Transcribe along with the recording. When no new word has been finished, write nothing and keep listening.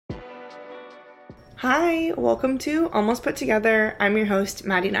Hi, welcome to Almost Put Together. I'm your host,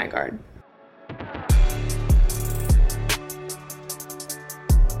 Maddie Nygaard.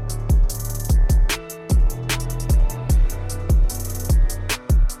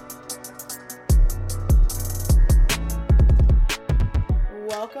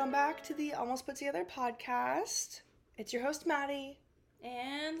 Welcome back to the Almost Put Together podcast. It's your host, Maddie.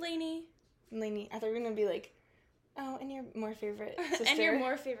 And Lainie. Lainie, I thought you were going to be like, oh, and your more favorite sister. And your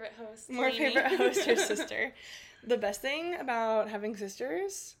more favorite host, More Lainie. favorite host or sister. The best thing about having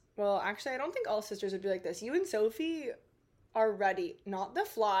sisters, well, actually, I don't think all sisters would be like this. You and Sophie are ready. Not the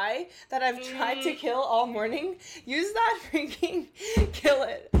fly that I've tried to kill all morning. Use that freaking kill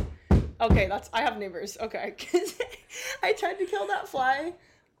it. Okay, I have neighbors. Okay. I tried to kill that fly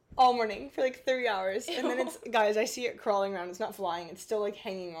all morning for like 3 hours. And then guys, I see it crawling around. It's not flying. It's still like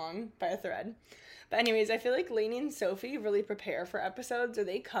hanging on by a thread. But anyways, I feel like Lainie and Sophie really prepare for episodes, or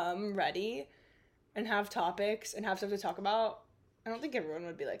they come ready and have topics and have stuff to talk about. I don't think everyone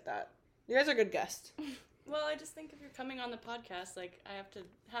would be like that. You guys are good guests. Well, I just think if you're coming on the podcast, like, I have to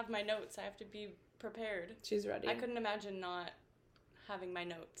have my notes. I have to be prepared. She's ready. I couldn't imagine not having my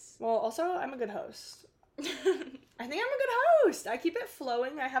notes. Well, also, I'm a good host. I think I'm a good host. I keep it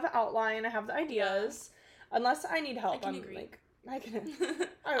flowing. I have an outline. I have the ideas. Yeah. Unless I need help. I can agree.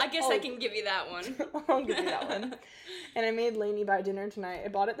 I guess I can give you that one. I'll give you that one. And I made Lainie buy dinner tonight. I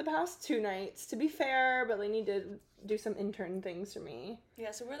bought it the past 2 nights, to be fair, but Lainie did do some intern things for me. Yeah,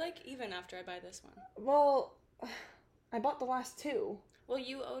 so we're like even after I buy this one. Well, I bought the last 2. Well,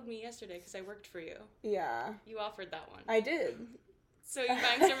 you owed me yesterday because I worked for you. Yeah. You offered that one. I did. So you're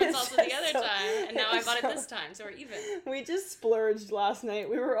buying servants also the other time, and now I bought it this time, so we're even. We just splurged last night.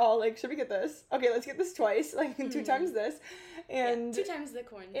 We were all like, should we get this? Okay, let's get this twice, like 2 times this. And yeah, 2 times the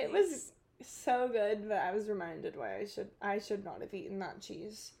corn. It was so good, but I was reminded why I should not have eaten that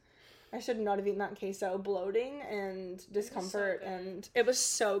cheese. I should not have eaten that queso. Bloating and discomfort, and it was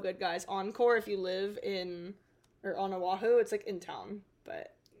so good, guys. Encore, if you live on Oahu, it's like in town,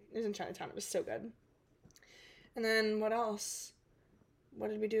 but it was in Chinatown. It was so good. And then what else? What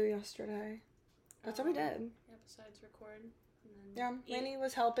did we do yesterday? That's what we did. Yeah, besides record. Yeah, Lainie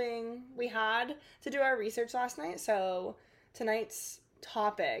was helping. We had to do our research last night, so tonight's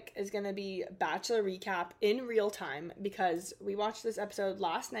topic is going to be Bachelor Recap in real time, because we watched this episode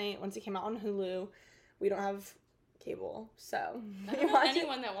last night once it came out on Hulu. We don't have cable, so I don't know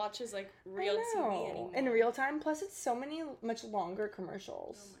anyone that watches like real TV anymore. In real time, plus it's much longer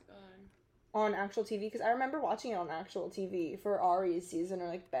commercials. Oh my god. On actual TV, because I remember watching it on actual TV for Ari's season, or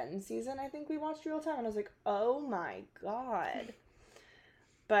like Ben's season. I think we watched real time, and I was like, oh my god.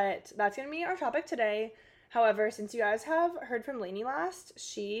 But that's gonna be our topic today. However, since you guys have heard from Lainie last,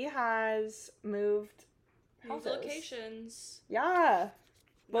 she has moved locations. Yeah.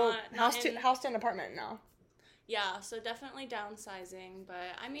 Well, house to an apartment now. Yeah, so definitely downsizing,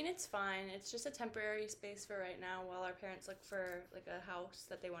 but I mean, it's fine. It's just a temporary space for right now while our parents look for like a house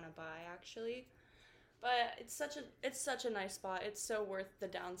that they want to buy, actually. But it's such a nice spot. It's so worth the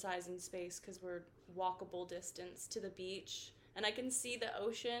downsizing space because we're walkable distance to the beach, and I can see the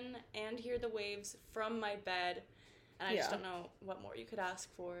ocean and hear the waves from my bed, and I just don't know what more you could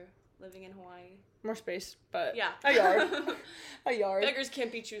ask for living in Hawaii. More space, but yeah. A yard. A yard. Beggars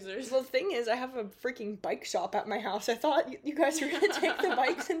can't be choosers. Well, the thing is, I have a freaking bike shop at my house. I thought you guys were going to take the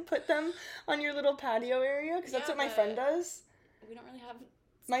bikes and put them on your little patio area, because that's what my friend does. We don't really have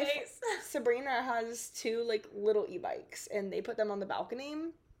space. Sabrina has 2, like, little e-bikes, and they put them on the balcony.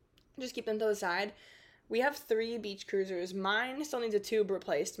 Just keep them to the side. We have 3 beach cruisers. Mine still needs a tube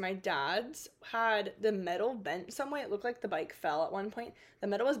replaced. My dad's had the metal bent some way. It looked like the bike fell at one point. The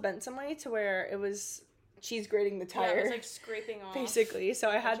metal was bent some way to where it was cheese grating the tire. Yeah, it was like scraping off. Basically. So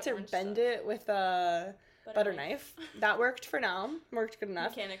I had to bend it with a butter knife. That worked for now. Worked good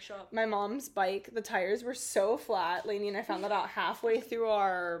enough. Mechanic shop. My mom's bike, the tires were so flat. Lainie and I found that out halfway through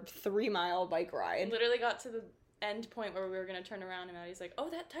our 3-mile bike ride. Literally got to the end point where we were going to turn around, and Maddie's like, oh,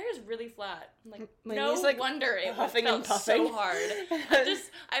 that tire's really flat. I'm like, Lainey's no wonder it huffing felt and puffing. so hard.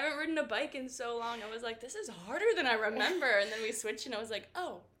 I haven't ridden a bike in so long. I was like, this is harder than I remember. And then we switched, and I was like,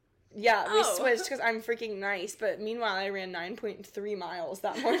 oh. Yeah, we switched because I'm freaking nice, but meanwhile I ran 9.3 miles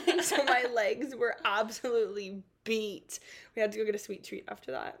that morning, so my legs were absolutely beat. We had to go get a sweet treat after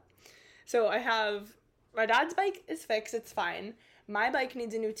that. So my dad's bike is fixed, it's fine. My bike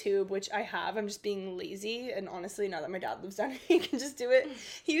needs a new tube, which I have. I'm just being lazy, and honestly, now that my dad lives down here, he can just do it.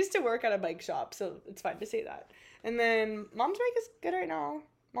 He used to work at a bike shop, so it's fine to say that. And then mom's bike is good right now.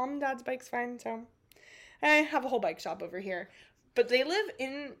 Mom and dad's bike's fine, so I have a whole bike shop over here. But they live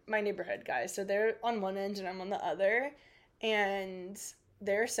in my neighborhood, guys, so they're on one end and I'm on the other, and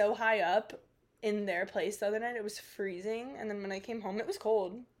they're so high up. in their place the other night. It was freezing, and then when I came home, it was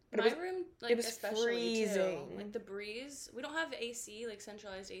cold. But My room, like, it was especially, freezing. too. Like, the breeze, we don't have AC, like,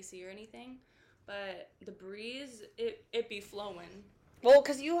 centralized AC or anything, but the breeze, it be flowing. Well,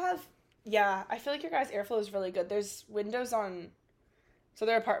 because you have, yeah, I feel like your guys' airflow is really good. There's windows on, so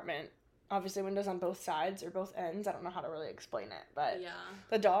their apartment, obviously windows on both sides or both ends. I don't know how to really explain it, but Yeah.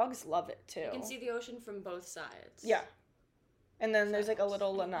 the dogs love it, too. You can see the ocean from both sides. Yeah. And then there's, like, a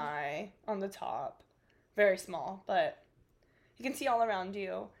little lanai on the top. Very small, but you can see all around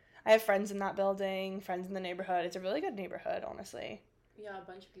you. I have friends in that building, friends in the neighborhood. It's a really good neighborhood, honestly. Yeah, a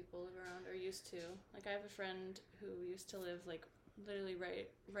bunch of people live around, or used to. Like, I have a friend who used to live, like, literally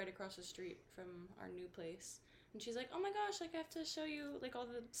right across the street from our new place. And she's like, oh my gosh, like, I have to show you, like, all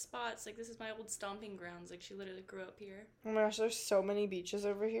the spots. Like, this is my old stomping grounds. Like, she literally grew up here. Oh my gosh, there's so many beaches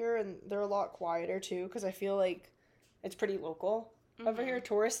over here, and they're a lot quieter, too, because I feel like it's pretty local. Over here,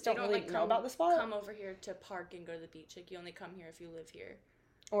 tourists don't really know about the spot. Come over here to park and go to the beach. Like, you only come here if you live here.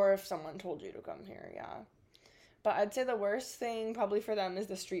 Or if someone told you to come here, yeah. But I'd say the worst thing probably for them is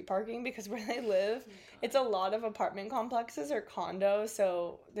the street parking, because where they live, it's a lot of apartment complexes or condos,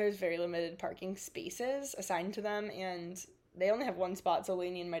 so there's very limited parking spaces assigned to them, and they only have one spot, so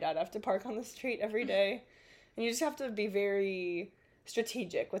Lainie and my dad have to park on the street every day. And you just have to be very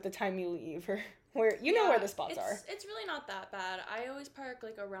strategic with the time you leave, or where you know where the spots are. It's really not that bad. I always park,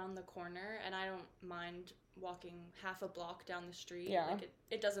 like, around the corner, and I don't mind walking half a block down the street. Yeah. Like,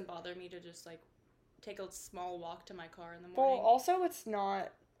 it doesn't bother me to just, like, take a small walk to my car in the morning. Well, also, it's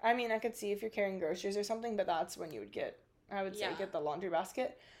not, I mean, I could see if you're carrying groceries or something, but that's when you would get, I would say, get the laundry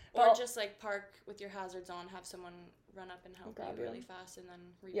basket. Or just, like, park with your hazards on, have someone run up and help you really fast, and then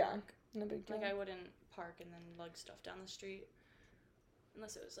repark. Yeah, no big deal. Like, I wouldn't park and then lug stuff down the street.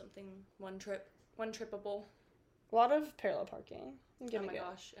 Unless it was something one-trippable. A lot of parallel parking. Oh my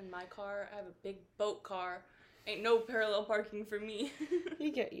gosh, in my car, I have a big boat car. Ain't no parallel parking for me.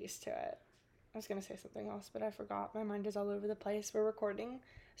 You get used to it. I was going to say something else, but I forgot. My mind is all over the place. We're recording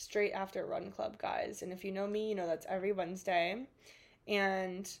straight after Run Club, guys. And if you know me, you know that's every Wednesday.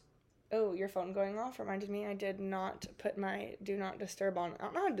 And, oh, your phone going off reminded me I did not put my Do Not Disturb on. I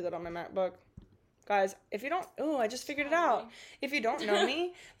don't know how to do that on my MacBook. Guys, if you don't, I just figured it out. If you don't know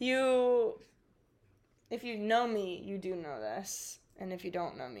me, if you know me, you do know this. And if you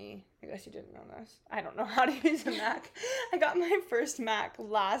don't know me, I guess you didn't know this. I don't know how to use a Mac. I got my first Mac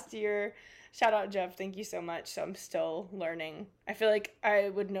last year. Shout out, Jeff. Thank you so much. So I'm still learning. I feel like I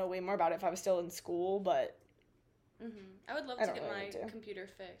would know way more about it if I was still in school, but... I would love to get my computer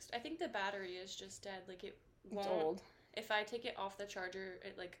fixed. I think the battery is just dead. Like, it won't... It's old. If I take it off the charger,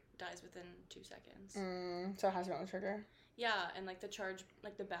 it, like, dies within 2 seconds. So it has your own charger? Yeah, and, like, the charge,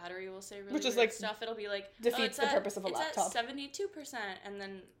 like, the battery will say really Which is, weird like, stuff. It'll be like... defeats the purpose of a laptop. It's at 72%, and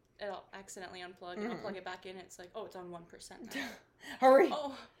then it'll accidentally unplug, and I'll plug it back in, it's like, it's on 1% now. Hurry!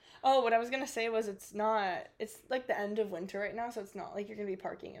 Oh, what I was going to say was it's like the end of winter right now, so it's not like you're going to be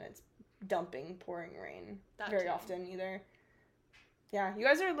parking and it's pouring rain very often either. Yeah, you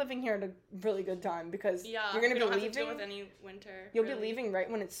guys are living here at a really good time because you're going to be leaving. Have to deal with any winter. You'll be leaving right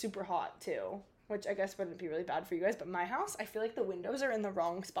when it's super hot too, which I guess wouldn't be really bad for you guys. But my house, I feel like the windows are in the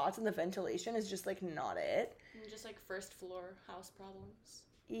wrong spots and the ventilation is just like not it. And just like first floor house problems.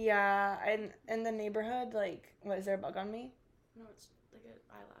 Yeah, and in the neighborhood, like, what, is there a bug on me? No, it's like an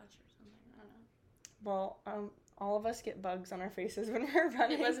eyelash or something. I don't know. Well, all of us get bugs on our faces when we're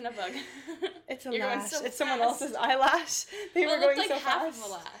running. It wasn't a bug. It's a lash. It's someone else's eyelash. They were going like so half fast. Of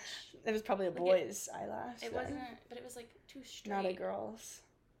a lash. It was probably a boy's eyelash. It wasn't, but it was like too straight. Not a girl's.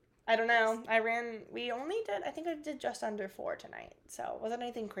 I don't know. I think I did just under 4 tonight. So it wasn't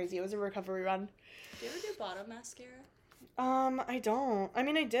anything crazy. It was a recovery run. Do you ever do bottom mascara? I don't. I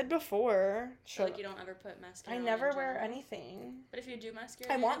mean, I did before. So, like, you don't ever put mascara on? I never wear anything. But if you do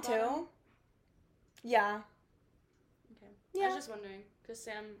mascara, I want to. Yeah. Okay. Yeah. I was just wondering, because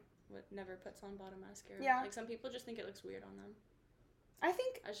Sam never puts on bottom mascara. Yeah. Like, some people just think it looks weird on them. I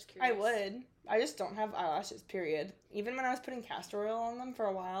think I was just curious. I would. I just don't have eyelashes, period. Even when I was putting castor oil on them for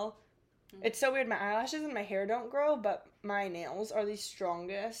a while. It's so weird. My eyelashes and my hair don't grow, but my nails are the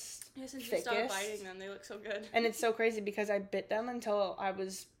strongest, since thickest. You stopped biting them, they look so good. And it's so crazy because I bit them until I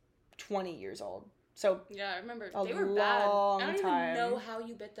was 20 years old. So yeah, I remember they were bad. I don't even know how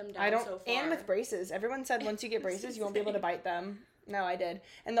you bit them down so far. And with braces. Everyone said once you get braces, you won't be able to bite them. No, I did.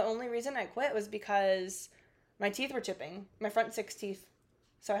 And the only reason I quit was because my teeth were chipping. My front 6 teeth.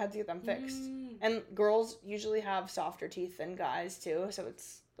 So I had to get them fixed. And girls usually have softer teeth than guys, too. So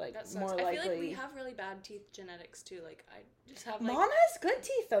it's, like, more likely. I feel like we have really bad teeth genetics, too. Like, I just have, like... Mom has good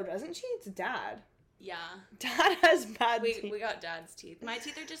teeth, though, doesn't she? It's dad. Yeah. Dad has bad teeth. We got Dad's teeth. My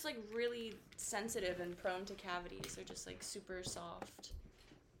teeth are just, like, really sensitive and prone to cavities. They're just, like, super soft.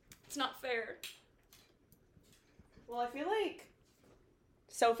 It's not fair. Well, I feel like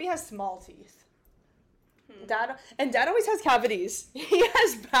Sophie has small teeth. Dad always has cavities. He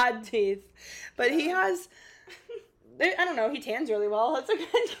has bad teeth. But he has... I don't know, he tans really well. That's a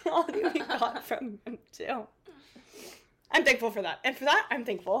good quality we got from him, too. I'm thankful for that. And for that, I'm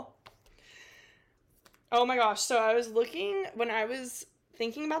thankful. Oh my gosh, so I was looking, when I was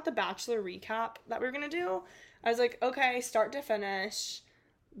thinking about the Bachelor recap that we were going to do, I was like, okay, start to finish,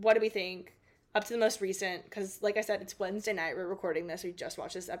 what do we think? Up to the most recent, because like I said, it's Wednesday night, we're recording this, we just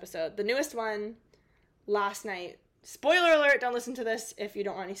watched this episode. The newest one, last night. Spoiler alert, don't listen to this if you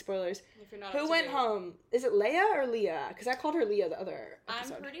don't want any spoilers. If you're not Who went home? Is it Leia or Leah? Because I called her Leah the other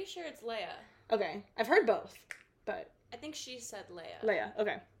episode. I'm pretty sure it's Leia. Okay, I've heard both, but... I think she said Leia. Leia,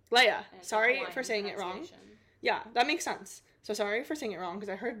 okay. Leia. Sorry for saying it wrong. Yeah, that makes sense. So sorry for saying it wrong, because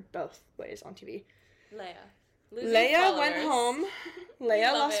I heard both ways on TV. Leia went home.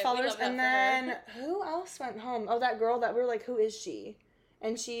 Leia lost followers, and then who else went home? Oh, that girl that we were like, who is she?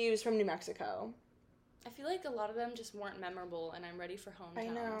 And she was from New Mexico. I feel like a lot of them just weren't memorable, and I'm ready for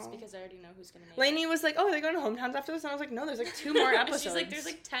hometowns because I already know who's gonna make Lainie was like, oh, are they going to hometowns after this? And I was like, no, there's like 2 more episodes. She's like, there's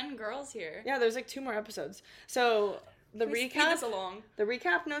like 10 girls here. Yeah, there's like 2 more episodes. So the recap. Along. The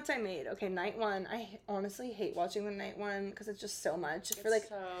recap notes I made. Okay, night 1. I honestly hate watching the night 1 because it's just so much. It's for like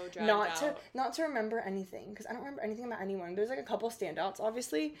so not to remember anything, because I don't remember anything about anyone. There's like a couple standouts,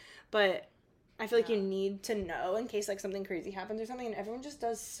 obviously, but I feel like you need to know in case like something crazy happens or something, and everyone just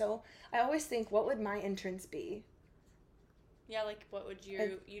does so. I always think, what would my entrance be? Yeah, like what would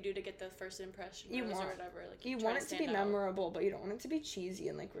you do to get the first impression or whatever? Like you want it to be memorable, but you don't want it to be cheesy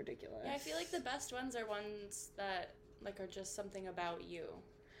and like ridiculous. Yeah, I feel like the best ones are ones that like are just something about you.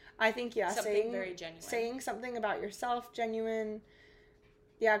 I think something very genuine. Saying something about yourself, genuine.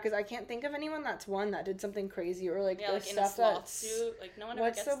 Yeah, because I can't think of anyone that's one that did something crazy or like the like stuff in a sloth suit. Like no one ever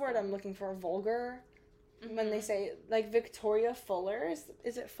gets. What's the word I'm looking for? Vulgar. Mm-hmm. When they say, like, Victoria Fuller,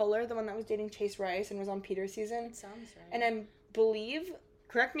 is it Fuller, the one that was dating Chase Rice and was on Peter's season? It sounds right. And I believe,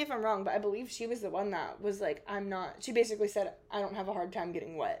 correct me if I'm wrong, but I believe she was the one that was like, she basically said, I don't have a hard time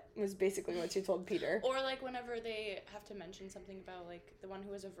getting wet, was basically what she told Peter. Or, like, whenever they have to mention something about, like, the one who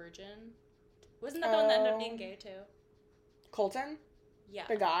was a virgin. Wasn't that the one that ended up being gay, too? Yeah. Colton?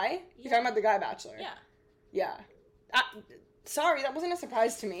 The guy? You're talking about the guy Bachelor? Yeah. Sorry, that wasn't a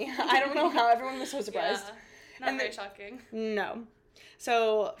surprise to me. I don't know how everyone was so surprised. Yeah, not very shocking. No.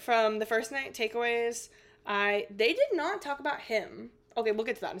 So, from the first night takeaways, they did not talk about him. Okay, we'll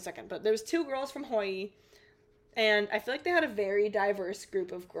get to that in a second. But there was 2 girls from Hawaii, and I feel like they had a very diverse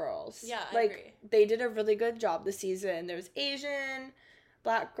group of girls. Yeah, I agree. They did a really good job this season. There was Asian,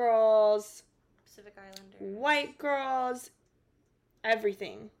 Black girls, Pacific Islander, white girls,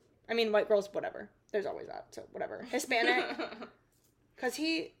 everything. I mean, white girls, whatever. There's always that, so whatever. Hispanic. Because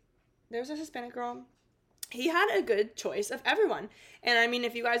there was a Hispanic girl. He had a good choice of everyone. And I mean,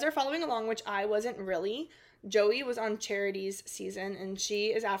 if you guys are following along, which I wasn't really, Joey was on Charity's season, and she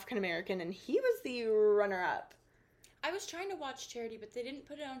is African American, and he was the runner-up. I was trying to watch Charity, but they didn't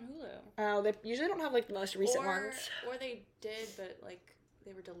put it on Hulu. Oh, they usually don't have, like, the most recent ones. Or they did, but, like,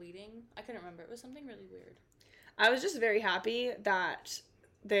 they were deleting. I couldn't remember. It was something really weird. I was just very happy that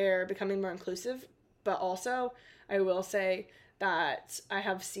they're becoming more inclusive. But also, I will say that I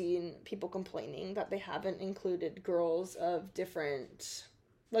have seen people complaining that they haven't included girls of different,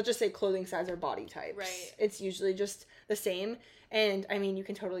 let's just say, clothing size or body types. Right. It's usually just the same. And, I mean, you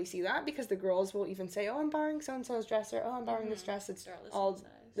can totally see that because the girls will even say, oh, I'm borrowing so-and-so's dress, or oh, I'm borrowing this dress. It's all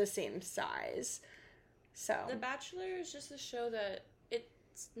the same size. So. The Bachelor is just a show that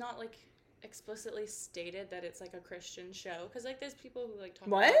it's not, like, explicitly stated that it's like a Christian show, because like there's people who like talk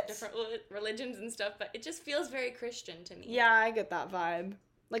about different religions and stuff, but it just feels very Christian to me. Yeah, I get that vibe.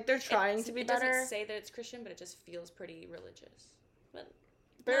 Like they're trying to be better. It doesn't say that it's Christian, but it just feels pretty religious. But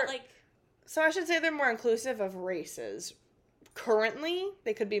not like. So I should say they're more inclusive of races. Currently,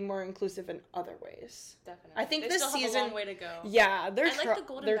 they could be more inclusive in other ways. Definitely. I think they this still season. Have a long way to go. Yeah, I like the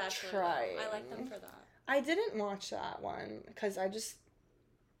Golden Bachelor. Trying. I like them for that. I didn't watch that one because I just.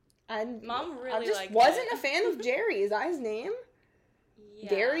 Mom really I just liked wasn't it. A fan of Jerry. Is that his name? Yeah.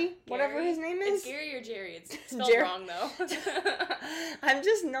 Gary? Whatever his name is? It's Gary or Jerry. It's spelled wrong, though. I'm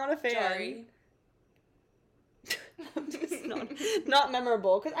just not a fan. Sorry. I'm just not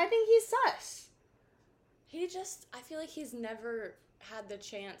memorable, because I think he's sus. I feel like he's never had the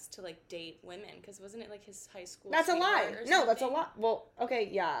chance to, like, date women, because wasn't it, like, his high school That's a lie. No, that's a lie. Well, okay,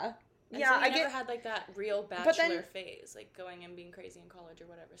 yeah. And yeah, so he never had, like, that real bachelor phase, like, going and being crazy in college or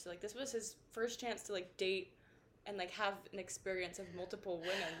whatever. So, like, this was his first chance to, like, date and, like, have an experience of multiple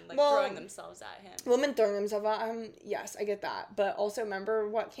women, like, throwing themselves at him. Women throwing themselves at him, yes, I get that. But also, remember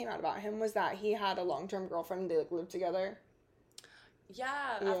what came out about him was that he had a long-term girlfriend and they, like, lived together.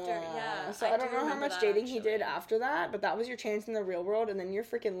 Yeah. So I don't know how much dating he did after that, but that was your chance in the real world, and then you're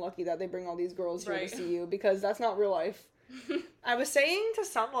freaking lucky that they bring all these girls here to see you, because that's not real life. I was saying to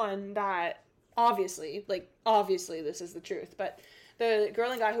someone that, obviously this is the truth, but the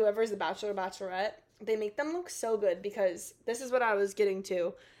girl and guy, whoever is the bachelor or bachelorette, they make them look so good, because this is what I was getting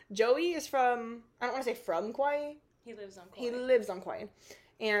to. Joey is from, I don't want to say from Kauai. He lives on Kauai. He lives on Kauai.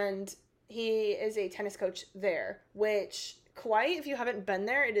 And he is a tennis coach there, which Kauai, if you haven't been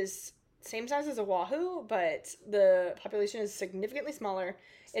there, it is same size as Oahu, but the population is significantly smaller.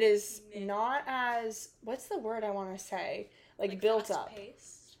 It is not as, what's the word I want to say? Like built up.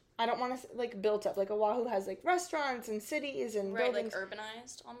 Fast-paced? I don't want to, like, built up. Like, Oahu has, like, restaurants and cities and buildings. Like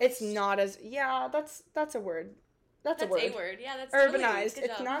urbanized almost? It's not as, yeah, that's a word. That's a word. Yeah, that's urbanized.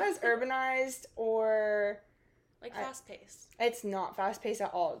 Totally, it's not as urbanized or... Like, fast-paced. It's not fast-paced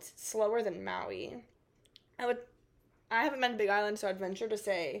at all. It's slower than Maui. I haven't been to Big Island, so I'd venture to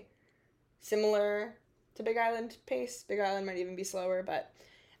say similar to Big Island pace. Big Island might even be slower, but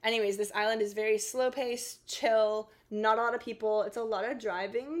anyways, this island is very slow-paced, chill, not a lot of people. It's a lot of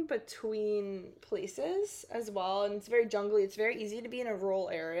driving between places as well, and it's very jungly. It's very easy to be in a rural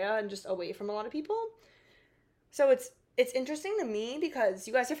area and just away from a lot of people. So it's interesting to me because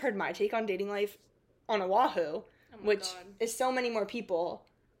you guys have heard my take on dating life on Oahu, which is so many more people.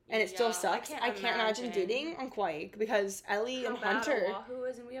 And it still sucks. I can't imagine dating on Kauai because Ellie and Hunter. Oahu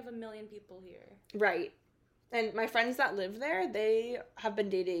is, and we have 1 million people here. Right. And my friends that live there, they have been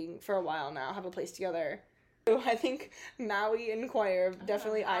dating for a while now, have a place together. So I think Maui and Kauai are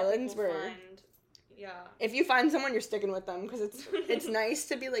definitely islands where... If you find someone, you're sticking with them, because it's nice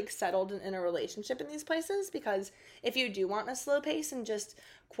to be, like, settled in a relationship in these places, because if you do want a slow pace and just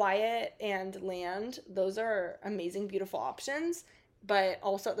quiet and land, those are amazing, beautiful options. But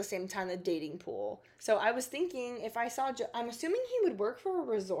also at the same time, the dating pool. So I was thinking, if I saw... I'm assuming he would work for a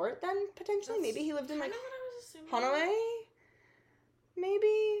resort then, potentially. Maybe he lived in, like, Honolulu?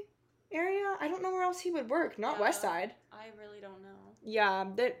 Maybe? Area? I don't know where else he would work. Not West Side. I really don't know. Yeah,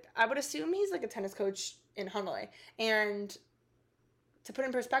 I would assume he's, like, a tennis coach in Honolulu. And to put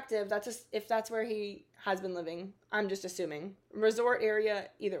in perspective, that's just, if that's where he has been living, I'm just assuming. Resort area,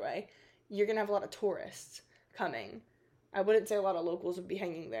 either way. You're going to have a lot of tourists coming. I wouldn't say a lot of locals would be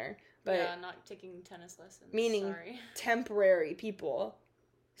hanging there, but... Yeah, not taking tennis lessons. Meaning temporary people.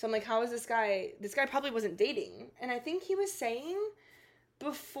 So I'm like, how is this guy... This guy probably wasn't dating. And I think he was saying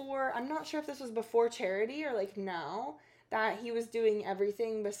before... I'm not sure if this was before Charity or, like, now, that he was doing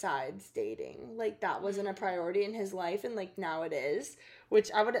everything besides dating. Like, that wasn't a priority in his life, and, like, now it is. Which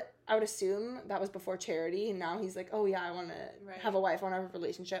I would assume that was before Charity, and now he's like, oh, yeah, I want to have a wife, I want to have a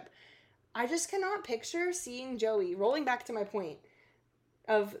relationship. I just cannot picture seeing Joey, rolling back to my point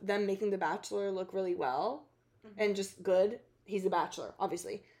of them making The Bachelor look really well and just good. He's The Bachelor,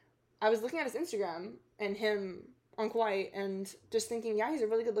 obviously. I was looking at his Instagram and him on Kauai and just thinking, yeah, he's a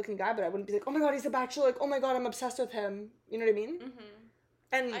really good looking guy, but I wouldn't be like, oh my God, he's The Bachelor. Like, oh my God, I'm obsessed with him. You know what I mean?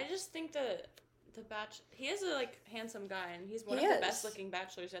 And I just think that The Bachelor, he is a, like, handsome guy, and he's one of the best looking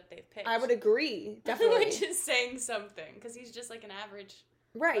bachelors that they've picked. I would agree, definitely. Which is saying something, because he's just, like, an average...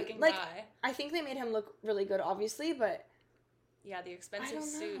 Right, like, guy. I think they made him look really good, obviously, but... Yeah, the expensive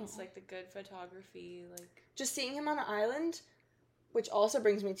suits, like, the good photography, like... Just seeing him on an island, which also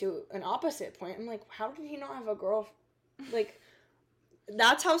brings me to an opposite point. I'm like, how did he not have a girl... Like,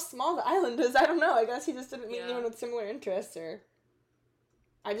 that's how small the island is. I don't know. I guess he just didn't meet anyone with similar interests, or...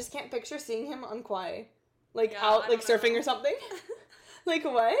 I just can't picture seeing him on Kauai. Like, out, like, surfing or something. Like,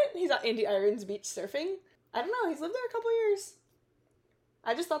 what? He's at Andy Irons Beach surfing? I don't know. He's lived there a couple years.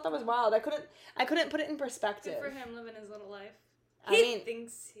 I just thought that was wild. I couldn't put it in perspective. Good for him living his little life. He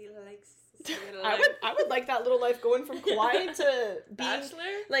thinks he likes his little life. I would like that little life going from Kauai to being... Bachelor?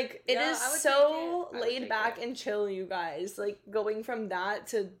 Like, it is so laid back and chill, you guys. Like, going from that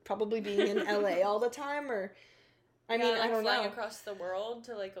to probably being in LA all the time, or... I mean, I don't know. Flying across the world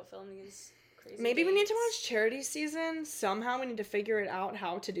to, like, go film these... Maybe we need to watch Charity season. Somehow we need to figure it out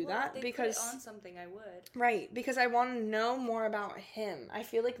how to do that. If they because put it on something, I would. Right, because I want to know more about him. I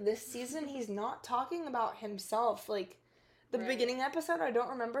feel like this season he's not talking about himself. Like, the beginning episode, I don't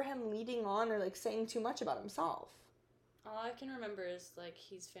remember him leading on or, like, saying too much about himself. All I can remember is, like,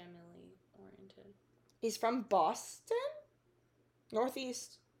 he's family-oriented. He's from Boston?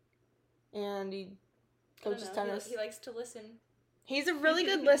 Northeast. And he coaches tennis. He likes to listen. He's a really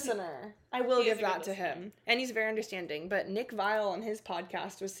good listener. I will give that to listener. him. And he's very understanding. But Nick Vile on his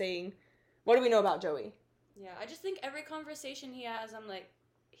podcast was saying, what do we know about Joey? Yeah, I just think every conversation he has, I'm like,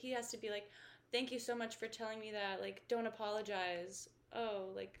 he has to be like, thank you so much for telling me that. Like, don't apologize. Oh,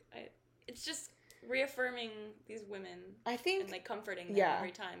 like, it's just reaffirming these women. I think. And, like, comforting them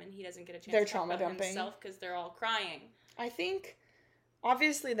every time. And he doesn't get a chance they're to talk trauma about dumping himself because they're all crying. I think,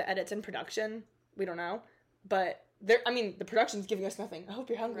 obviously, the edits and production, we don't know. But, the production's giving us nothing. I hope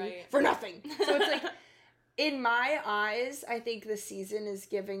you're hungry. For nothing. So it's like, in my eyes, I think the season is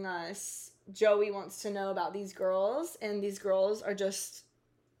giving us, Joey wants to know about these girls. And these girls are just,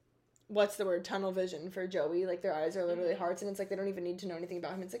 what's the word? Tunnel vision for Joey. Like, their eyes are literally hearts. And it's like, they don't even need to know anything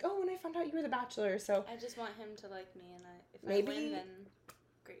about him. It's like, oh, when I found out you were the Bachelor. So I just want him to like me. And if maybe, I win, then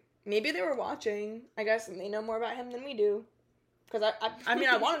great. Maybe they were watching, I guess, and they know more about him than we do. Because,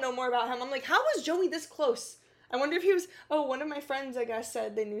 I want to know more about him. I'm like, how was Joey this close? I wonder if he was... Oh, one of my friends, I guess,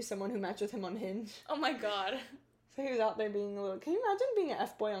 said they knew someone who matched with him on Hinge. Oh, my God. So he was out there being a little... Can you imagine being an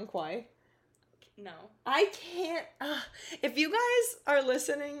F-boy on Kauai? No. I can't... if you guys are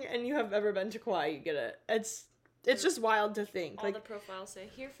listening and you have ever been to Kauai, you get it. It's just wild to think. All the profiles say,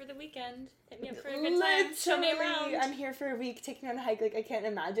 here for the weekend. Hit me up for a good time. Show me around. I'm here for a week, taking on a hike. Like, I can't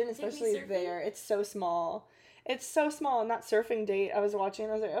imagine, especially there. It's so small. It's so small. And that surfing date I was watching,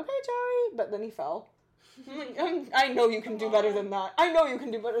 I was like, okay, Joey. But then he fell. I'm like, I know you can do better than that. I know you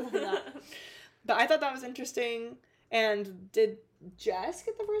can do better than that. But I thought that was interesting. And did Jess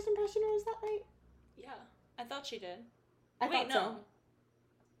get the first impression rose that night? Yeah. I thought she did. Wait, no. So.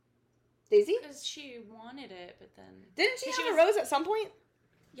 Daisy? Because she wanted it, but then... Didn't she have a rose at some point?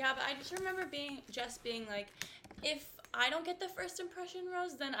 Yeah, but I just remember Jess being like, if I don't get the first impression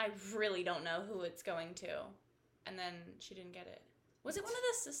rose, then I really don't know who it's going to. And then she didn't get it. Was it one of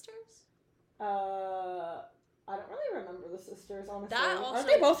the sisters? I don't really remember the sisters, honestly. That also Aren't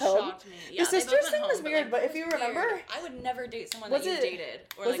they both shocked home? me. Yeah, the sisters thing was weird, like, but if you remember... I would never date someone that you dated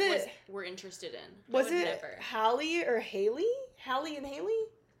or were interested in. Was it Hallie or Haley? Hallie and Haley?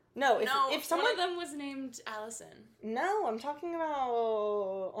 No, if someone... one of them was named Allison. No, I'm talking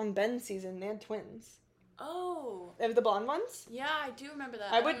about on Ben's season, they had twins. Oh. They have the blonde ones? Yeah, I do remember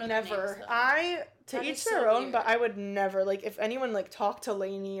that. I would never. To each their own, but I would never, like, if anyone, like, talked to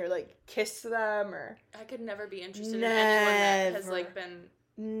Lainie or, like, kissed them or... I could never be interested in anyone that has, like, been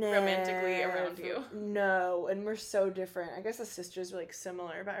romantically around you. No, and we're so different. I guess the sisters were, like,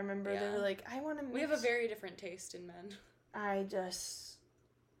 similar, but I remember they were like, I want to mix... We have a very different taste in men. That's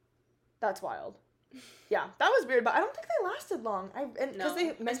wild. Yeah, that was weird, but I don't think they lasted long. Because they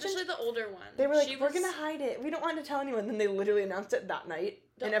mentioned, especially the older one. They were like, we're gonna hide it. We don't want to tell anyone. Then they literally announced it that night,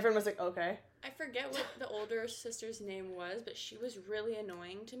 and everyone was like, okay. I forget what the older sister's name was, but she was really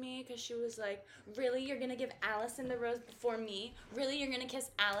annoying to me because she was like, really, you're gonna give Allison the rose before me? Really, you're gonna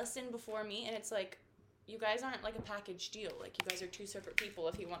kiss Allison before me? And it's like, you guys aren't like a package deal. Like, you guys are two separate people.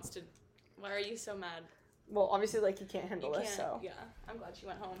 If he wants to, why are you so mad? Well, obviously, like, he can't handle this, so. Yeah, I'm glad she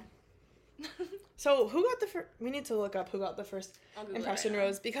went home. So, who got the first... We need to look up who got the first impression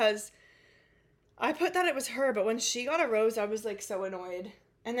rose, because I put that it was her, but when she got a rose, I was, like, so annoyed.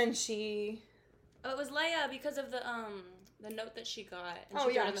 And then she... Oh, it was Leia because of the note that she got.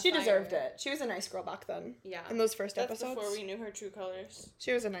 And she deserved it. She was a nice girl back then. Yeah. In those first episodes. Before we knew her true colors.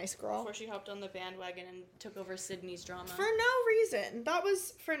 She was a nice girl. Before she hopped on the bandwagon and took over Sydney's drama. For no reason. That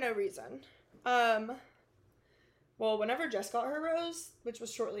was for no reason. Well, whenever Jess got her rose, which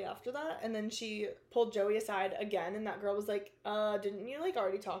was shortly after that, and then she pulled Joey aside again, and that girl was like, didn't you, like,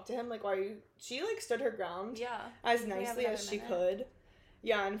 already talk to him? Like, why are you... She, like, stood her ground. Yeah. As nicely as she could.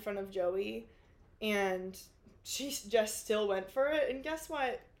 Yeah, in front of Joey. And she just still went for it, and guess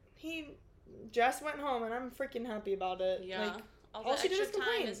what? Jess went home, and I'm freaking happy about it. Yeah. Like, all she did was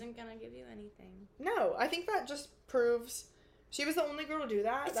complain. Time isn't gonna give you anything. No, I think that just proves... She was the only girl to do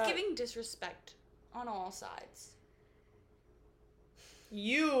that. It's giving disrespect on all sides.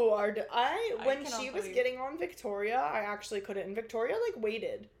 You are... When she was getting on Victoria, I actually couldn't. And Victoria, like,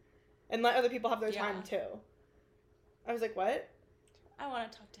 waited. And let other people have their time, too. I was like, what? I want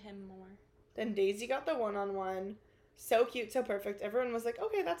to talk to him more. Then Daisy got the one-on-one. So cute, so perfect. Everyone was like,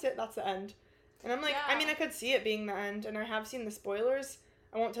 okay, that's it. That's the end. And I'm like, I mean, I could see it being the end. And I have seen the spoilers.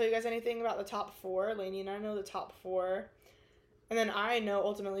 I won't tell you guys anything about the top 4. Lainie and I know the top 4. And then I know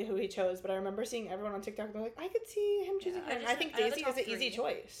ultimately who he chose, but I remember seeing everyone on TikTok and they're like, I could see him choosing him. I think Daisy is an easy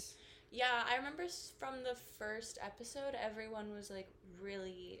choice. Yeah, I remember from the first episode, everyone was like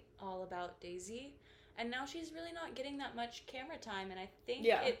really all about Daisy. And now she's really not getting that much camera time, and I think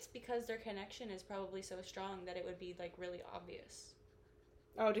it's because their connection is probably so strong that it would be like really obvious.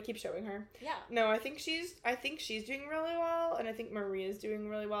 Oh, to keep showing her. Yeah. No, I think she's doing really well, and I think Maria's doing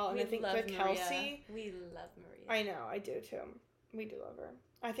really well, and I think the Kelsey. We love Maria. I know, I do too. We do love her.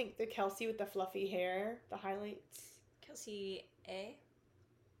 I think the Kelsey with the fluffy hair, the highlights. Kelsey A.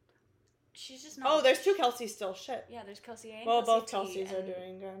 She's just not. Oh, there's two Kelseys still. Shit. Yeah, there's Kelsey A and well, Kelsey both T, Kelseys are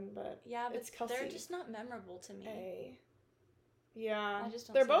doing good, but yeah, but it's Kelsey they're just not memorable to me. A. Yeah, I just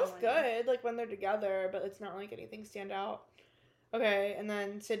don't they're see both them winning. good, like when they're together, but it's not like anything stand out. Okay, and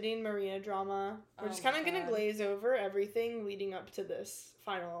then Sydney and Maria drama. We're just kind of gonna glaze over everything leading up to this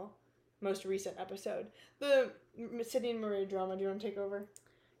final, most recent episode. The Sydney and Maria drama. Do you want to take over?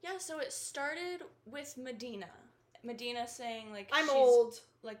 Yeah, so it started with Medina. Medina saying like I'm she's, old,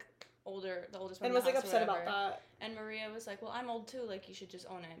 like older, the oldest one, and in was the like house or upset about whatever. that. And Maria was like, "Well, I'm old too. Like you should just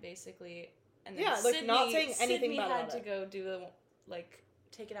own it, basically." And then Yeah, like not saying anything Sydney bad had about to it. go do the like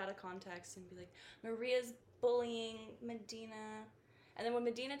take it out of context and be like, "Maria's bullying Medina," and then when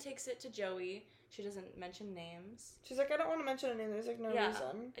Medina takes it to Joey, she doesn't mention names. She's like, I don't want to mention a name. There's like no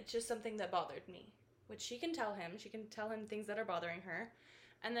reason. It's just something that bothered me, which she can tell him. She can tell him things that are bothering her.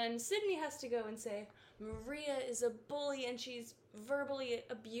 And then Sydney has to go and say, Maria is a bully and she's verbally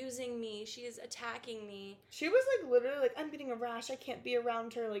abusing me. She is attacking me. She was like literally like, I'm getting a rash. I can't be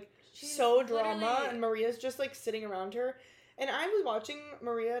around her. Like She's so drama. And Maria's just like sitting around her. And I was watching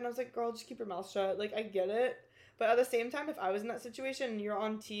Maria and I was like, girl, just keep your mouth shut. Like I get it. But at the same time, if I was in that situation and you're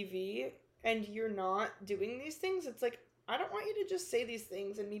on TV and you're not doing these things, it's like, I don't want you to just say these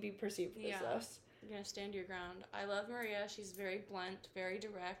things and me be perceived as this. You're gonna stand your ground. I love Maria. She's very blunt, very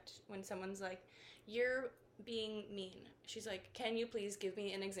direct. When someone's like, you're being mean, she's like, can you please give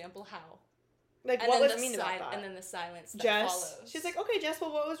me an example how? Like, what was mean about that? And then the silence that Jess, follows. she's like, okay, Jess,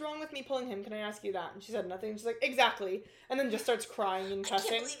 well, what was wrong with me pulling him? Can I ask you that? And she said nothing. She's like, exactly. And then just starts crying and cussing.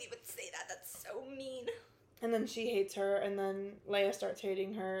 I can't believe you would say that. That's so mean. And then she hates her, and then Leia starts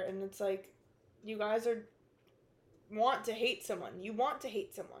hating her, and it's like, you guys want to hate someone. You want to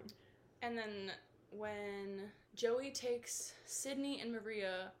hate someone. And then when Joey takes Sydney and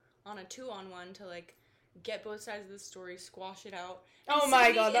Maria on a 2-on-1 to, like, get both sides of the story, squash it out. Oh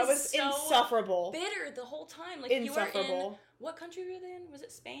my god, that was so insufferable. Bitter the whole time. Like, insufferable. You were in, what country were they in? Was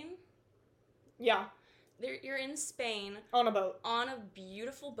it Spain? Yeah. You're in Spain. On a boat. On a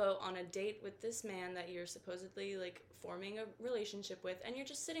beautiful boat, on a date with this man that you're supposedly, like, forming a relationship with, and you're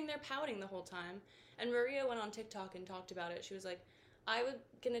just sitting there pouting the whole time. And Maria went on TikTok and talked about it. She was like, I was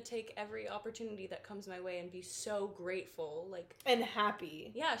gonna take every opportunity that comes my way and be so grateful, like... And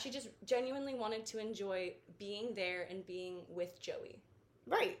happy. Yeah, she just genuinely wanted to enjoy being there and being with Joey.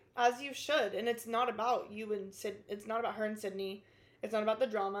 Right, as you should. And it's not about you and it's not about her and Sydney. It's not about the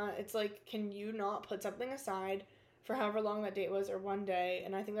drama. It's like, can you not put something aside for however long that date was or one day?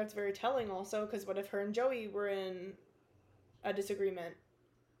 And I think that's very telling also, because what if her and Joey were in a disagreement?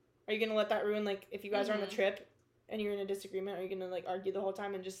 Are you going to let that ruin, like, if you guys are on a trip and you're in a disagreement, are you going to, like, argue the whole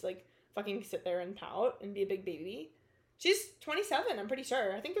time and just, like, fucking sit there and pout and be a big baby? She's 27, I'm pretty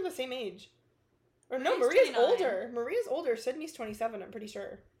sure. I think they're the same age. Or no, Maria's 29. older. Maria's older. Sydney's 27, I'm pretty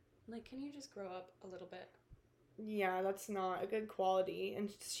sure. Like, can you just grow up a little bit? Yeah, that's not a good quality. And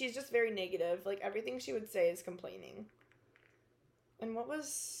she's just very negative. Like, everything she would say is complaining. And what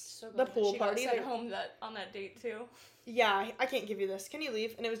was the pool party? She got sent home on that date, too. Yeah, I can't give you this. Can you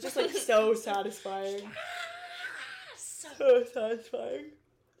leave? And it was just, like, so satisfying. So satisfying.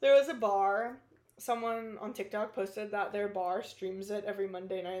 There was a bar. Someone on TikTok posted that their bar streams it every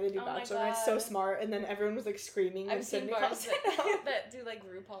Monday night. They do Bachelor Night. So smart. And then everyone was, like, screaming. I've seen bars that do, like,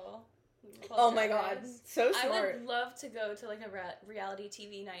 RuPaul. Oh my god, so smart. I would love to go to, like, a reality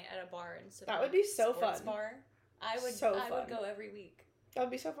TV night at a bar and that would be so fun. Bar. I would go every week. That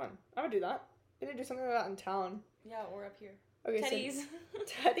would be so fun. I would do that. We need to do something like that in town. Yeah, or up here. Okay, Teddies.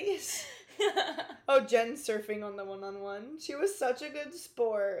 So, Teddies? Oh, Jen surfing on the one-on-one. She was such a good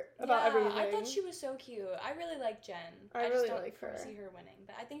sport about everything. I thought she was so cute. I really like Jen. I really like her. I just don't foresee her winning,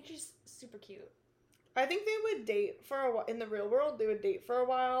 but I think she's super cute. I think they would date for a while. In the real world, they would date for a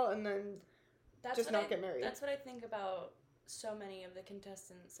while and then not get married. That's what I think about so many of the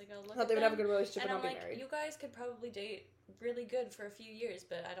contestants. Like, I'll look at they would have a good relationship and not be married. You guys could probably date really good for a few years,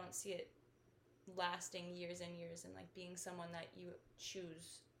 but I don't see it lasting years and years and, like, being someone that you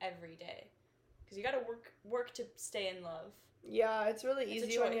choose every day. Because you gotta work to stay in love. Yeah, it's really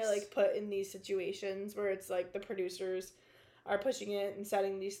easy when you're, like, put in these situations where it's, like, the producers are pushing it and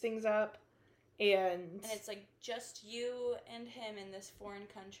setting these things up. And it's, like, just you and him in this foreign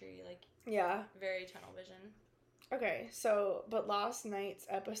country. Like, yeah. Very tunnel vision. Okay, so, but last night's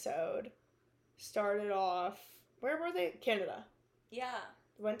episode started off, where were they? Canada. Yeah.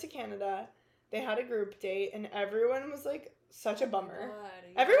 Went to Canada. They had a group date, and everyone was, like, such a bummer. God,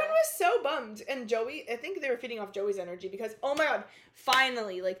 yeah. Everyone was so bummed. And Joey, I think they were feeding off Joey's energy because, oh my God,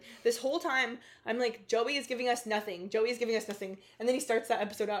 finally, like, this whole time, I'm like, Joey is giving us nothing. Joey is giving us nothing. And then he starts that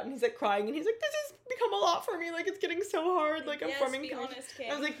episode out and he's, like, crying. And he's like, this has become a lot for me. Like, it's getting so hard. Like, I'm forming connection.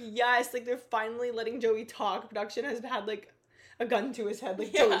 I was like, yes. Like, they're finally letting Joey talk. Production has had, like, a gun to his head.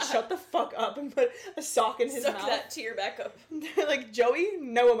 Like, Joey, shut the fuck up and put a sock in his mouth. Suck that tear back up. They're like, Joey,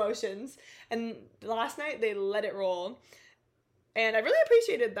 no emotions. And last night, they let it roll. And I really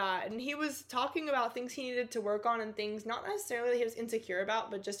appreciated that. And he was talking about things he needed to work on and things not necessarily that he was insecure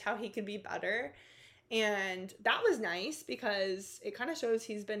about, but just how he could be better. And that was nice because it kind of shows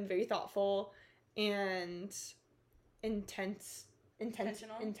he's been very thoughtful and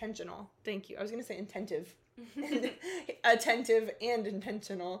intentional. Thank you. I was going to say attentive. Attentive and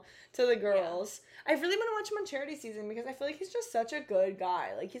intentional to the girls. Yeah. I really want to watch him on charity season because I feel like he's just such a good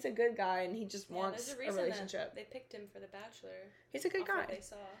guy. Like, he's a good guy and he just wants a relationship. They picked him for The Bachelor. He's a good guy. They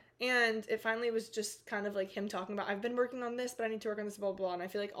saw. And it finally was just kind of like him talking about, I've been working on this, but I need to work on this, blah, blah, blah. And I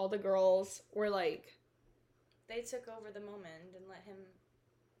feel like all the girls were like... They took over the moment and let him...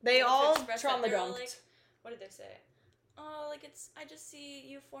 They all trauma dumped. Like, what did they say? Oh, like, I just see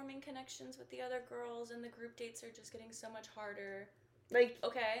you forming connections with the other girls and the group dates are just getting so much harder. Like,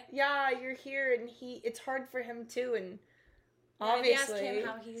 okay. Yeah, you're here and it's hard for him too, and obviously. They asked him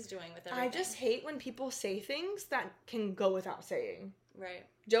how he's doing with everything. I just hate when people say things that can go without saying. Right.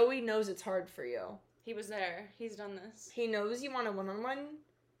 Joey knows it's hard for you. He was there. He's done this. He knows you want a one-on-one.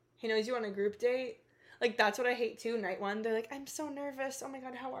 He knows you want a group date. Like, that's what I hate too. Night one, they're like, I'm so nervous. Oh my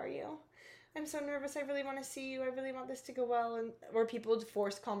God, how are you? I'm so nervous. I really want to see you. I really want this to go well. And or people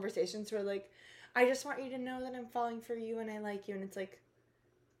force conversations where like, I just want you to know that I'm falling for you and I like you. And it's like,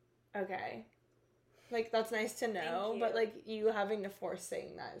 okay. Like, that's nice to know. But like, you having to force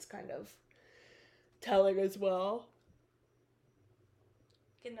saying that is kind of telling as well.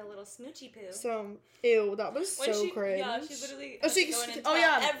 Getting a little smoochy poo. So, ew, that was so cringe. Yeah, she literally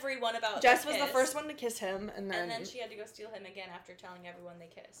everyone about Jess was the first one to kiss him, and then she had to go steal him again after telling everyone they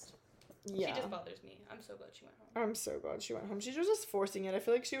kissed. Yeah. She just bothers me. I'm so glad she went home. I'm so glad she went home. She was just forcing it. I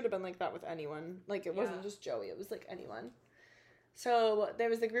feel like she would have been like that with anyone. Like, it wasn't just Joey. It was, like, anyone. So,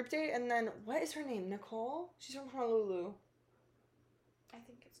 there was the group date, and then, what is her name? Nicole? She's from Honolulu. I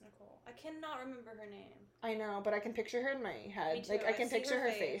think it's Nicole. I cannot remember her name. I know, but I can picture her in my head. Me too. Like, I can picture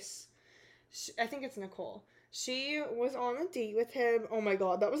her face. I think it's Nicole. She was on a date with him. Oh, my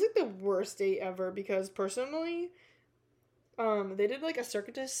God. That was, like, the worst date ever, because, personally... they did like a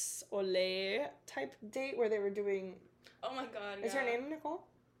Cirque du Soleil type date where they were doing... Oh my God, yeah. Is her name Nicole?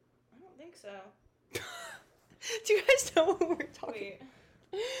 I don't think so. Do you guys know what we're talking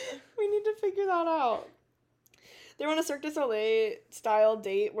about? We need to figure that out. They were on a Cirque du Soleil style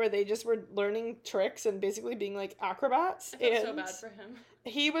date where they just were learning tricks and basically being like acrobats. I felt so bad for him.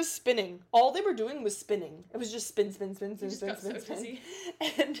 He was spinning. All they were doing was spinning. It was just spin. Dizzy.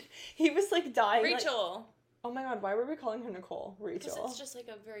 And he was like dying. Rachel. Like, oh my God, why were we calling her Nicole? Rachel. Because it's just like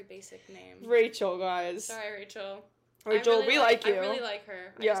a very basic name. Rachel, guys. Sorry, Rachel. Rachel, really we like you. I really like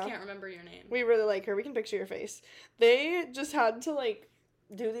her. I just can't remember your name. We really like her. We can picture your face. They just had to, like,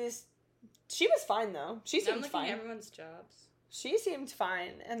 do these... She was fine, though. She seemed fine. I'm looking at everyone's jobs. She seemed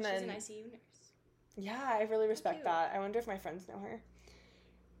fine, and then... She's an ICU nurse. Yeah, I really respect that. I wonder if my friends know her.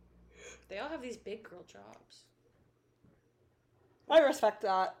 They all have these big girl jobs. I respect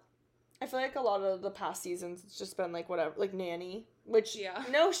that. I feel like a lot of the past seasons, it's just been, like, whatever, like, nanny. Which,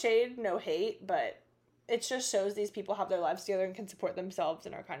 no shade, no hate, but it just shows these people have their lives together and can support themselves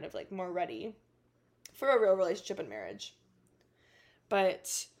and are kind of, like, more ready for a real relationship and marriage.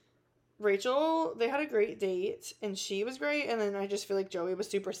 But Rachel, they had a great date, and she was great, and then I just feel like Joey was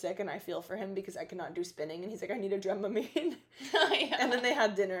super sick, and I feel for him because I could not do spinning, and he's like, I need a Dramamine. Yeah. And then they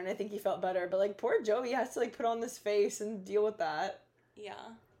had dinner, and I think he felt better, but, like, poor Joey has to, like, put on this face and deal with that.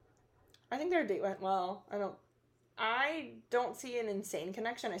 Yeah. I think their date went well. I don't see an insane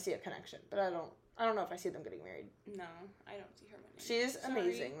connection. I see a connection, but I don't know if I see them getting married. No, I don't see her married. She's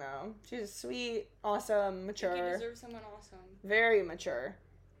amazing, though. She's sweet, awesome, mature. You deserve someone awesome. Very mature.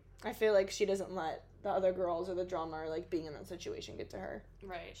 I feel like she doesn't let the other girls or the drama or, like, being in that situation get to her.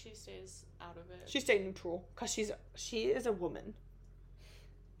 Right. She stays out of it. She stayed neutral because she is a woman.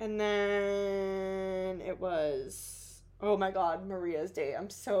 And then it was... Oh my God, Maria's date.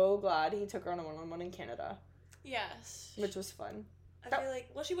 I'm so glad he took her on a one-on-one in Canada. Yes. Which was fun. I feel like,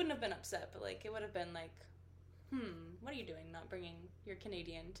 well, she wouldn't have been upset, but, like, it would have been like, what are you doing not bringing your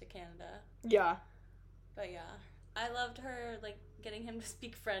Canadian to Canada? Yeah. But, yeah. I loved her, like, getting him to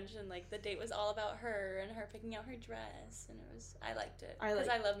speak French, and, like, the date was all about her and her picking out her dress, and I liked it. Because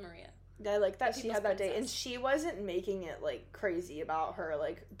I love Maria. I like that The she had that date, and princess. she wasn't making it, like, crazy about her,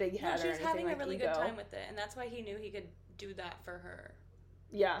 like, big head No, she or was anything, having like, a really ego. good time with it, and that's why he knew he could do that for her.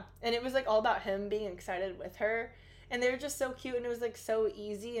 Yeah, and it was, like, all about him being excited with her, and they were just so cute, and it was, like, so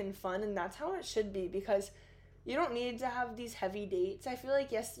easy and fun, and that's how it should be, because you don't need to have these heavy dates. I feel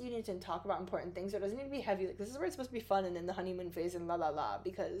like, yes, you need to talk about important things, but it doesn't need to be heavy. Like, this is where it's supposed to be fun and in the honeymoon phase and la la la,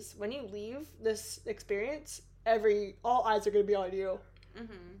 because when you leave this experience, all eyes are going to be on you.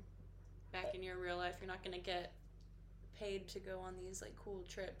 Mm-hmm. Back in your real life, you're not going to get paid to go on these, like, cool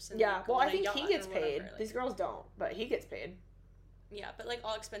trips. And, Yeah, like, well, go on I a think yacht he gets or whatever, paid. like- These girls don't, but he gets paid. Yeah, but, like,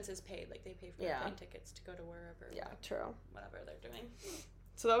 all expenses paid. Like, they pay for Yeah. their plane tickets to go to wherever. Yeah, true. Whatever they're doing.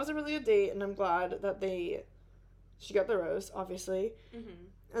 So that was a really good date, and I'm glad that she got the rose, obviously.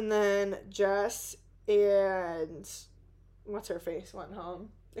 Mm-hmm. And then Jess and what's her face went home.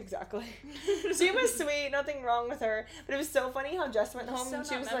 Exactly. She was sweet, nothing wrong with her. But it was so funny how Jess went home, and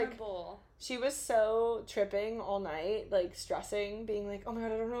she was memorable. she was so tripping all night, like stressing, being like, oh my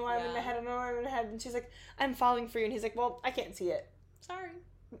god, I don't know why I'm in my head, I don't know why I'm in my head. And she's like, I'm falling for you. And he's like, well, I can't see it. Sorry.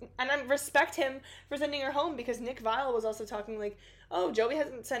 And I respect him for sending her home, because Nick Viall was also talking like, oh, Joey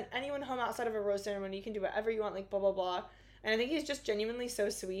hasn't sent anyone home outside of a rose ceremony. You can do whatever you want, like blah, blah, blah. And I think he's just genuinely so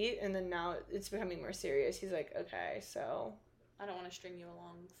sweet. And then now it's becoming more serious. He's like, okay, so. I don't want to string you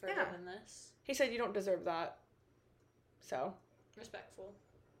along further than this. He said you don't deserve that. So. Respectful.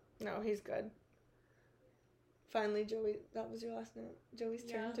 No, he's good. Finally, Joey, that was your last note. Joey's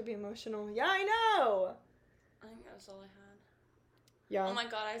turn to be emotional. Yeah, I know! I think that's all I had. Yeah. Oh my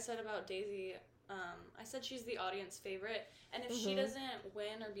god, I said about Daisy, I said she's the audience favorite, and if she doesn't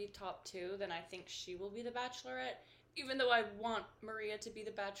win or be top 2, then I think she will be the Bachelorette, even though I want Maria to be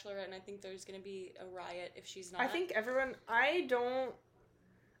the Bachelorette, and I think there's gonna be a riot if she's not. I think everyone,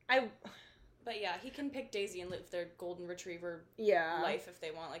 But yeah, he can pick Daisy and live their golden retriever life if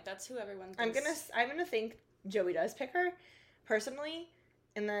they want. Like, that's who everyone thinks. I'm gonna think Joey does pick her, personally,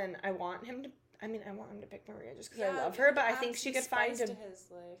 and then I want him to pick Maria just because I love her, but I think she could find a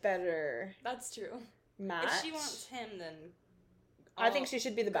better That's true. match. If she wants him, then I think she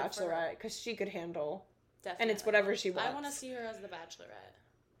should be the Bachelorette, because she could handle, definitely. and it's whatever she wants. I want to see her as the Bachelorette.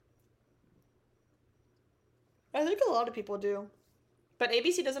 I think a lot of people do. But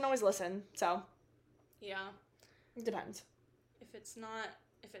ABC doesn't always listen, so. Yeah. It depends. If it's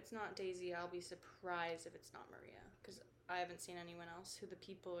not Daisy, I'll be surprised if it's not Maria, because I haven't seen anyone else who the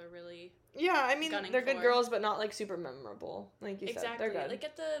people are really. Yeah, I mean, they're good girls, but not like super memorable, like you said. They're good. Like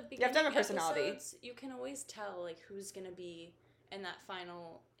at the beginning, you have to have a personality. Episodes, you can always tell like who's gonna be in that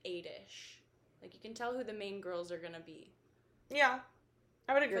final 8-ish. Like you can tell who the main girls are gonna be. Yeah,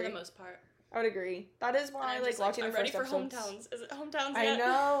 I would agree. For the most part. I would agree. That is why I like watching the first episodes. I'm ready for Hometowns. Is it Hometowns I yet?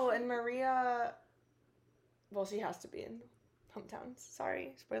 know, and Maria, well, she has to be in Hometowns.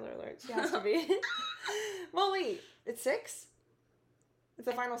 Sorry, spoiler alert. She has to be. Well, wait, it's 6? It's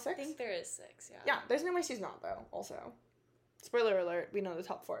the final 6? I think there is 6, yeah. Yeah, there's no way she's not, though, also. Spoiler alert, we know the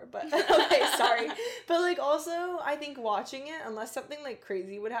top 4, but okay, sorry. But, like, also, I think watching it, unless something, like,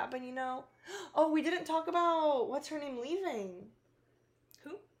 crazy would happen, you know? Oh, we didn't talk about, what's her name leaving?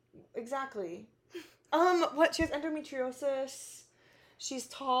 Who? Exactly. She has endometriosis. She's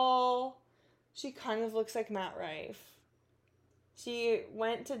tall. She kind of looks like Matt Rife. She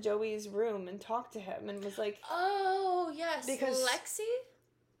went to Joey's room and talked to him and was like... Oh, yes. Because... Lexi?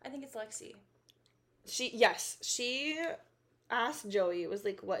 I think it's Lexi. She asked Joey, was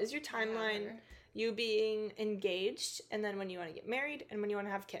like, what is your timeline? You being engaged, and then when you want to get married, and when you want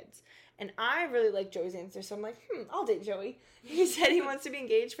to have kids. And I really like Joey's answer, so I'm like, I'll date Joey. He said he wants to be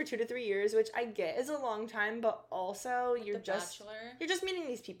engaged for 2 to 3 years, which I get is a long time, but also you're just meeting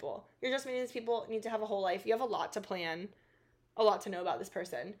these people. You're just meeting these people, you need to have a whole life. You have a lot to plan, a lot to know about this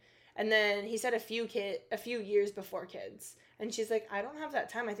person. And then he said a few years before kids. And she's like, I don't have that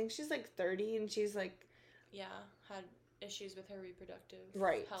time. I think she's like 30, and she's like... Yeah, had issues with her reproductive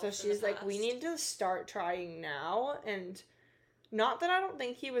health. So she's like, we need to start trying now. And not that I don't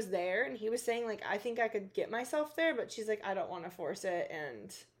think he was there, and he was saying like, I think I could get myself there, but she's like, I don't want to force it.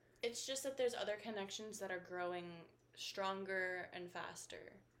 And it's just that there's other connections that are growing stronger and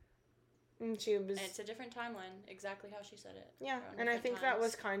faster. And it's a different timeline, exactly how she said it. Yeah, and I think that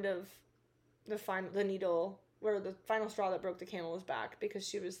was kind of the needle, where the final straw that broke the camel's back, because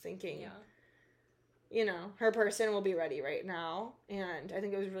she was thinking, you know, her person will be ready right now. And I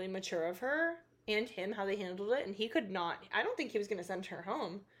think it was really mature of her and him, how they handled it. And he could not, I don't think he was going to send her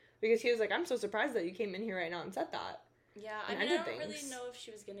home, because he was like, I'm so surprised that you came in here right now and said that. Yeah, I mean, I don't really know if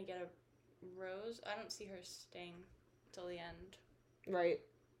she was going to get a rose. I don't see her staying till the end. Right.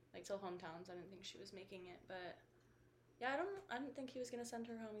 Like, till Hometowns. I didn't think she was making it, but... Yeah, I didn't think he was going to send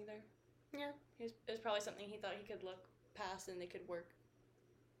her home either. Yeah. It was probably something he thought he could look past and they could work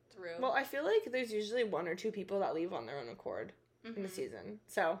through. Well, I feel like there's usually 1 or 2 people that leave on their own accord in the season.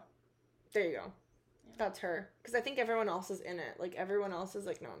 So, there you go. Yeah. That's her. Because I think everyone else is in it. Like, everyone else is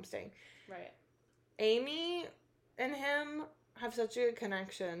like, no, I'm staying. Right. Amy and him have such a good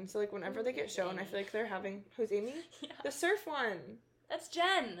connection. So, like, whenever they get shown, Amy? I feel like they're having... Who's Amy? Yeah. The surf one. That's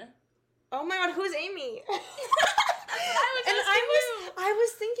Jen. Oh my god, who's Amy? I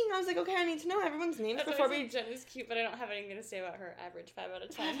was thinking, I was like, okay, I need to know everyone's names before we... Jen is cute, but I don't have anything to say about her average 5 out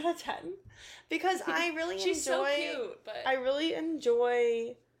of 10. 5 out of 10? Because I really She's so cute, but... I really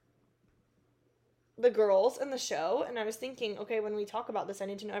enjoy the girls in the show, and I was thinking, okay, when we talk about this, I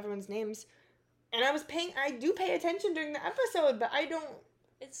need to know everyone's names. And I do pay attention during the episode, but I don't...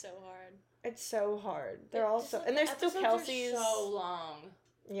 It's so hard. It's so hard. They're all so... And there's still Kelsey's... so long.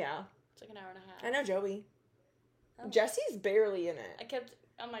 Yeah. It's like an hour and a half. I know Joey. Oh. Jesse's barely in it.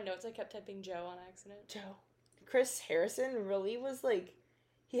 On my notes, I kept typing Joe on accident. Joe. Chris Harrison really was, like...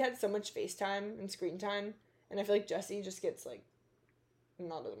 He had so much FaceTime and screen time, and I feel like Jesse just gets, like,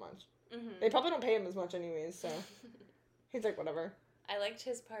 not as much. Mm-hmm. They probably don't pay him as much anyways, so... He's like, whatever. I liked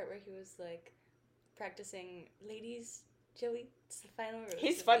his part where he was, like, practicing, ladies, Joey, it's the final rose.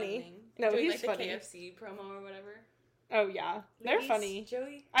 He's funny. No, doing, he's like, funny. The KFC promo or whatever. Oh, yeah. They're funny.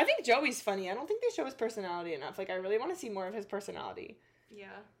 Joey? I think Joey's funny. I don't think they show his personality enough. Like, I really want to see more of his personality.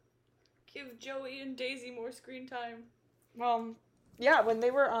 Yeah. Give Joey and Daisy more screen time. Well, yeah, when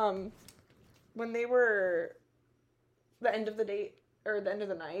they were the end of the date, or the end of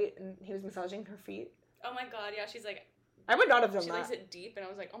the night, and he was massaging her feet. Oh my god, yeah, she's like... I would not have done that. She likes it deep, and I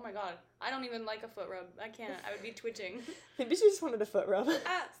was like, oh my god, I don't even like a foot rub. I can't. I would be twitching. Maybe she just wanted a foot rub.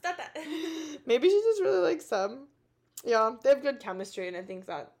 Stop that. Maybe she just really likes them. Yeah, they have good chemistry, and I think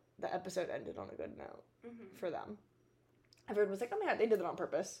that the episode ended on a good note for them. Everyone was like, oh my god, they did that on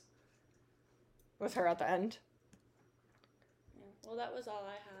purpose. With her at the end. Yeah. Well, that was all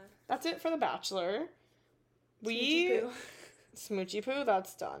I had. That's it for The Bachelor. Smoochy poo,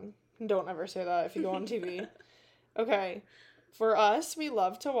 that's done. Don't ever say that if you go on TV. Okay. For us, we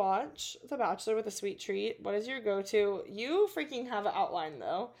love to watch The Bachelor with a sweet treat. What is your go-to? You freaking have an outline,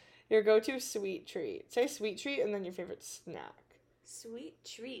 though. Your go-to sweet treat. Say sweet treat and then your favorite snack. Sweet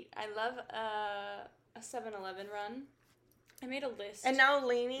treat. I love a 7-Eleven run. I made a list. And now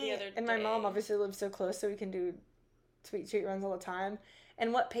Lainie and my mom obviously live so close, so we can do sweet treat runs all the time.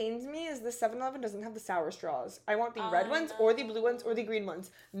 And what pains me is the 7-Eleven doesn't have the sour straws. I want the red ones or the blue ones or the green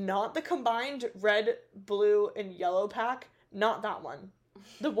ones. Not the combined red, blue, and yellow pack. Not that one.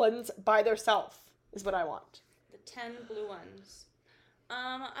 The ones by themselves is what I want. The 10 blue ones.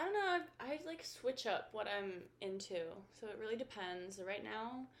 I don't know. I like switch up what I'm into. So it really depends. Right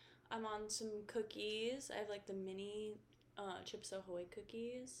now, I'm on some cookies. I have like the mini Chips Ahoy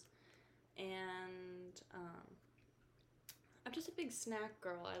cookies. And I'm just a big snack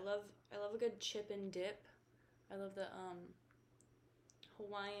girl. I love a good chip and dip. I love the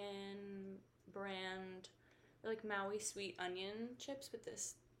Hawaiian brand, like Maui sweet onion chips with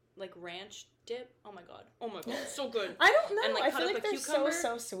this like ranch dip. Oh my god, so good. I don't know. And like I cut feel up like a they're cucumber.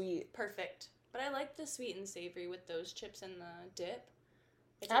 so sweet. Perfect. But I like the sweet and savory with those chips and the dip.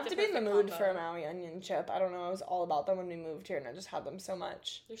 I have to be in the mood for a Maui onion chip. I don't know. I was all about them when we moved here, and I just had them so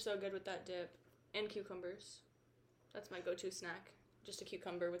much. They're so good with that dip and cucumbers. That's my go-to snack. Just a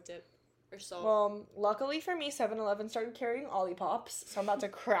cucumber with dip or salt. Well, luckily for me, 7-Eleven started carrying Ollipops, so I'm about to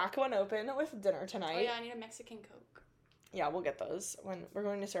crack one open with dinner tonight. Oh yeah, I need a Mexican Coke. Yeah, we'll get those when we're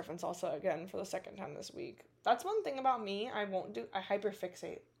going to Surf and Salsa again for the second time this week. That's one thing about me. I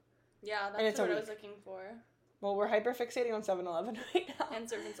hyperfixate. Yeah, that's what I was looking for. Well, we're hyperfixating on 7-Eleven right now. And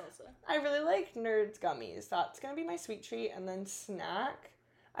Surf and Salsa. I really like Nerds gummies. That's going to be my sweet treat. And then snack,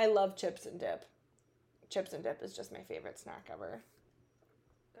 I love chips and dip. Chips and dip is just my favorite snack ever.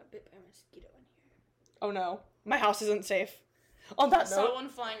 Got bit by a mosquito in here. Oh no, my house isn't safe. On that note, I saw one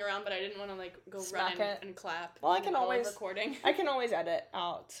flying around, but I didn't want to like go run and clap. Well, I can always edit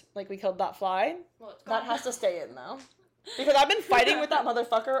out. Like we killed that fly. Well, it's gone. That has to stay in though, because I've been fighting with that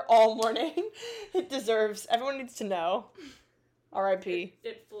motherfucker all morning. It deserves. Everyone needs to know. R.I.P.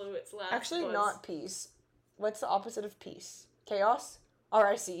 It flew its last. Actually, buzz. not peace. What's the opposite of peace? Chaos.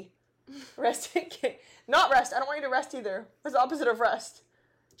 R.I.C. Rest. Not rest. I don't want you to rest either. What's the opposite of rest?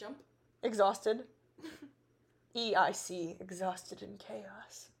 Jump. Exhausted. EIC. Exhausted in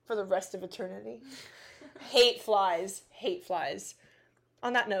chaos. For the rest of eternity. Hate flies. Hate flies.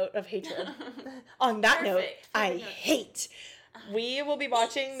 On that note of hatred. On that note, I hate. We will be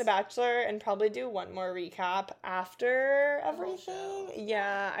watching The Bachelor and probably do one more recap after everything.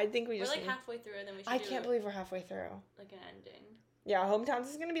 Yeah, I think we're like halfway through, and then we should I can't believe we're halfway through. Like an ending. Yeah, hometowns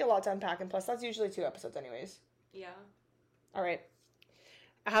is going to be a lot to unpack, and plus that's usually 2 episodes anyways. Yeah. All right.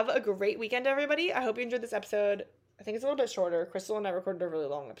 Have a great weekend, everybody. I hope you enjoyed this episode. I think it's a little bit shorter. Crystal and I recorded a really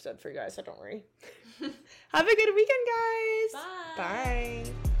long episode for you guys, so don't worry. Have a good weekend, guys. Bye.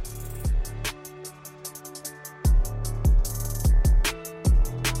 Bye.